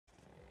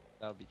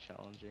That'll be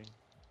challenging.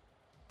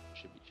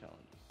 Should be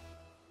challenging.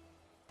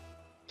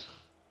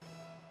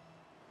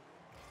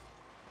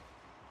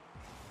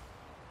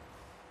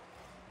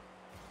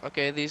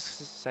 Okay, these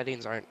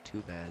settings aren't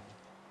too bad.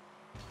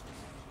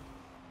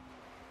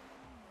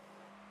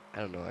 I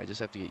don't know, I just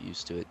have to get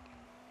used to it.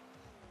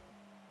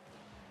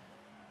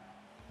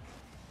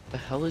 The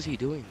hell is he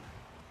doing?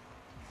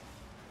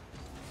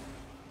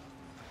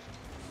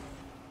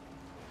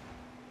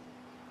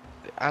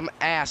 I'm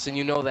ass and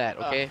you know that,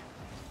 okay?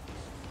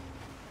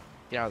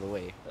 Get out of the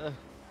way.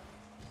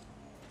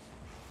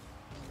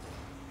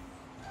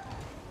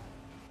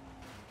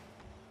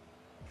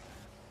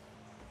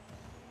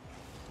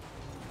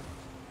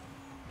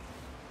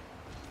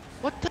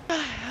 What the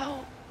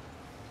hell?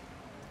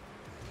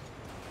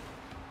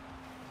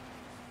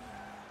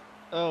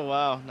 Oh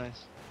wow,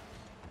 nice.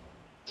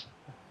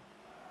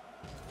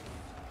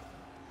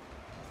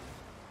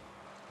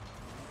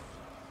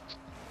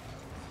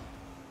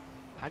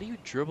 How do you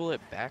dribble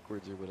it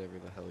backwards or whatever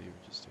the hell you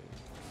were just doing?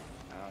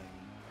 I don't even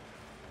know.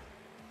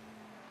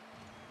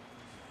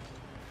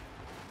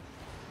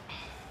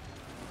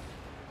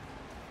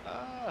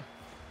 Ah.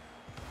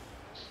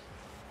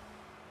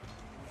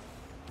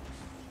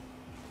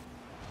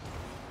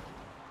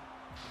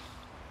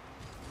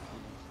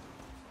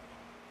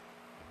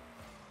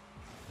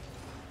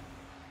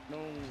 No.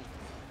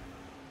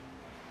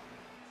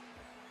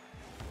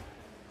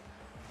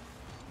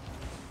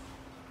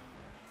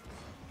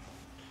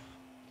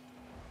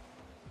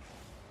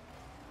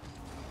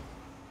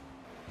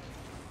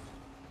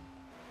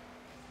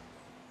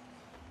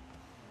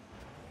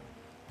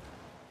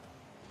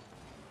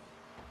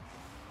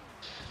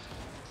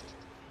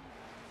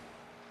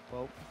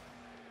 Well,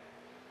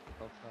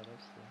 I'll try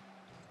this then.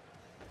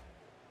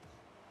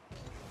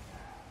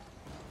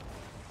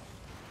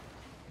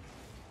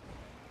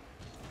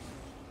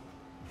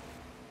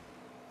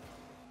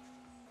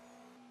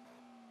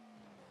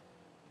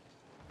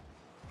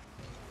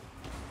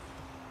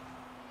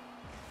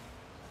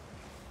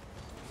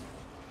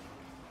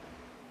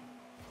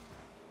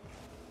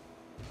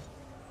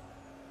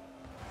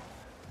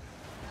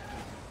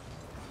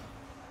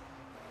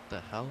 The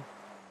hell?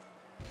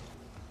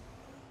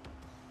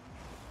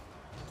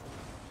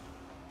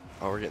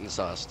 Oh, we're getting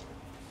sauced.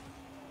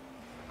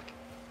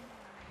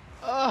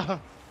 Ah!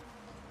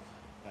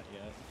 Not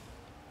yet.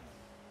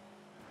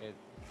 It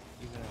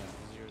even at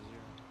 0-0.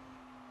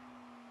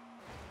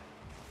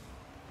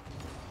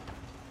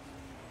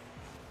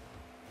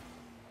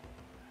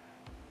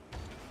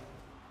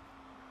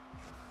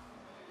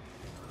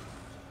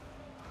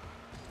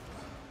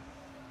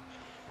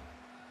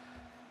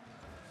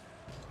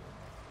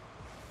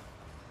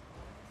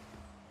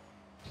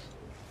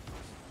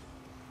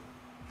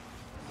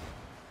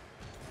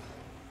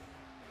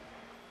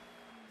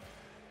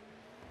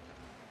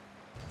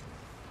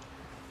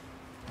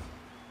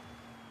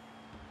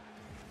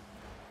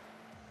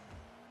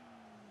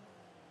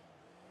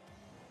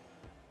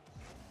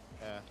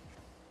 Yeah.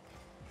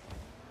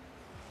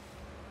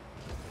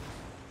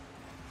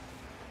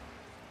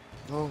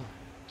 Oh.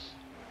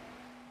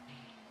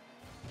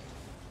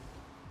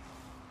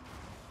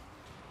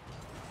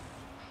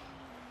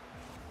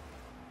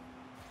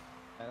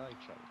 I like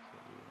try to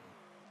kill you.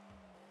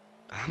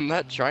 I'm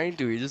not trying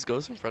to, he just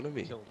goes in front of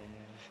me. Killed him,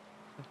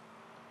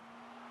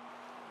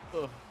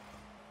 man. Ugh.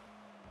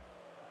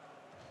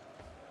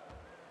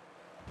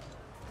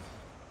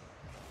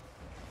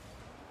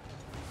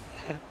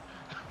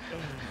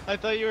 I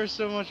thought you were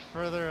so much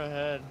further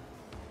ahead.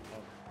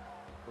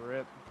 Oh,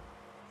 rip.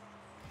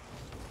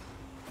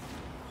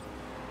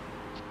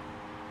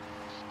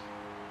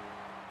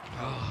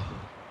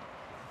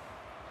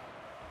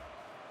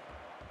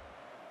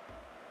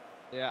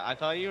 Yeah, I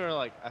thought you were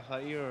like,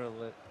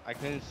 I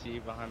couldn't see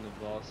behind the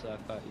ball, so I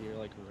thought you were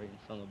like right in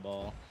front of the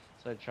ball.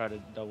 So I tried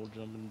to double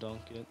jump and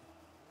dunk it.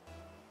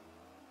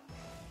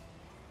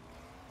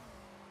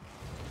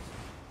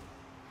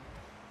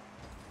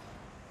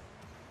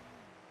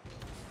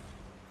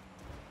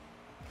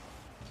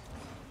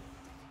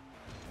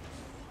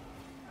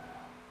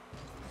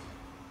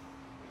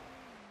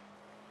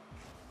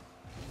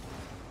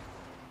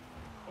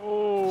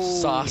 Oh!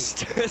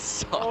 Sauced.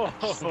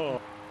 Sauced.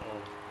 Oh!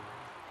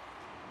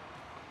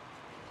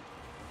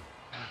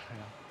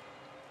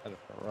 Gotta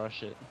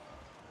rush it.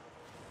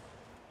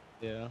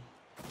 Yeah.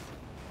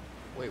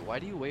 Wait, why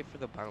do you wait for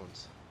the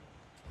bounce?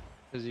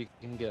 Because you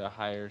can get a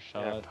higher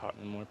shot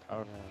and more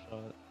powerful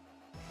shot.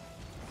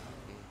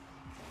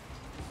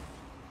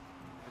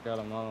 Forgot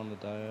I'm not on the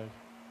dive.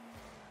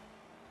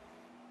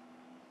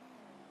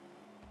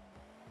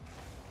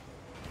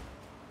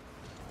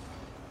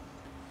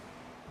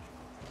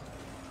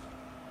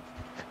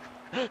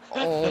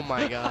 Oh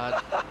my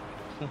god.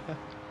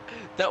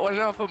 That went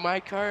off of my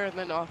car and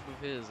then off of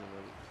his and then...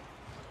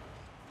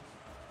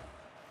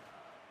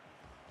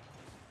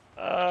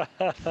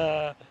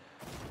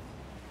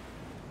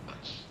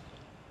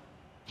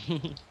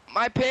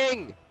 My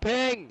ping!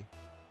 Ping!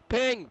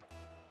 Ping!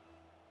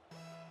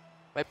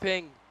 My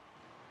ping!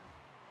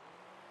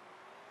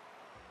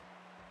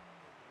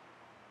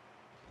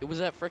 It was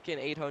at frickin'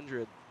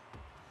 800.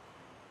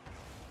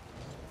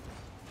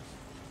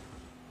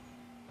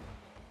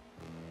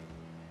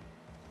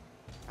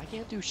 I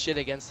can't do shit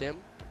against him.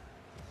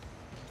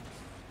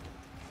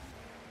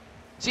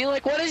 See,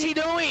 like, what is he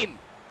doing?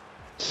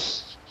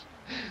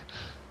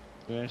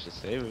 You managed to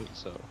save it,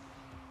 so.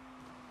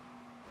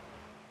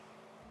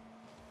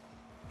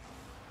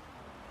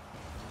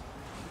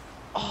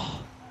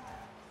 Oh.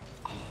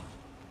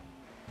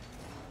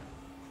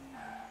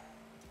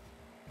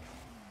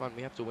 Come on,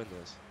 we have to win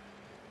this.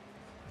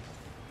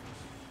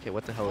 Okay,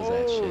 what the hell is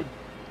that shit?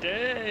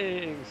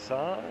 Dang,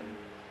 son.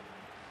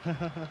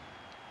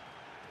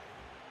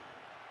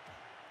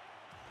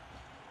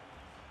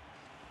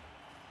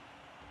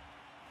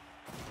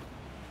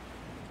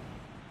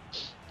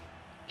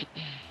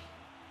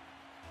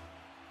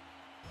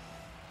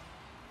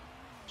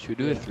 Should we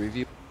do a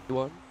 3v1?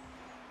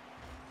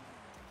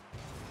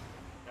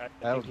 I That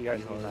think would you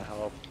guys be need my hard.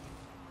 help.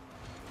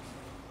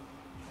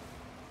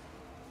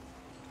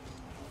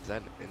 Is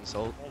that an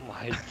insult? Oh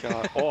my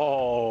god.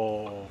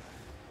 Oh.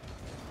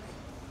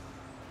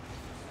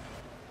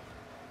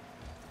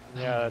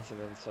 Yeah, that's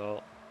an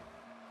insult.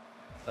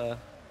 Okay.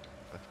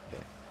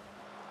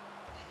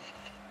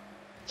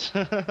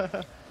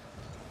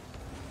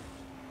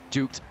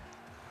 Juked.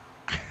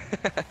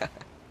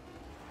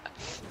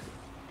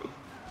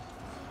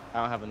 I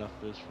don't have enough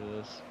boost for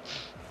this.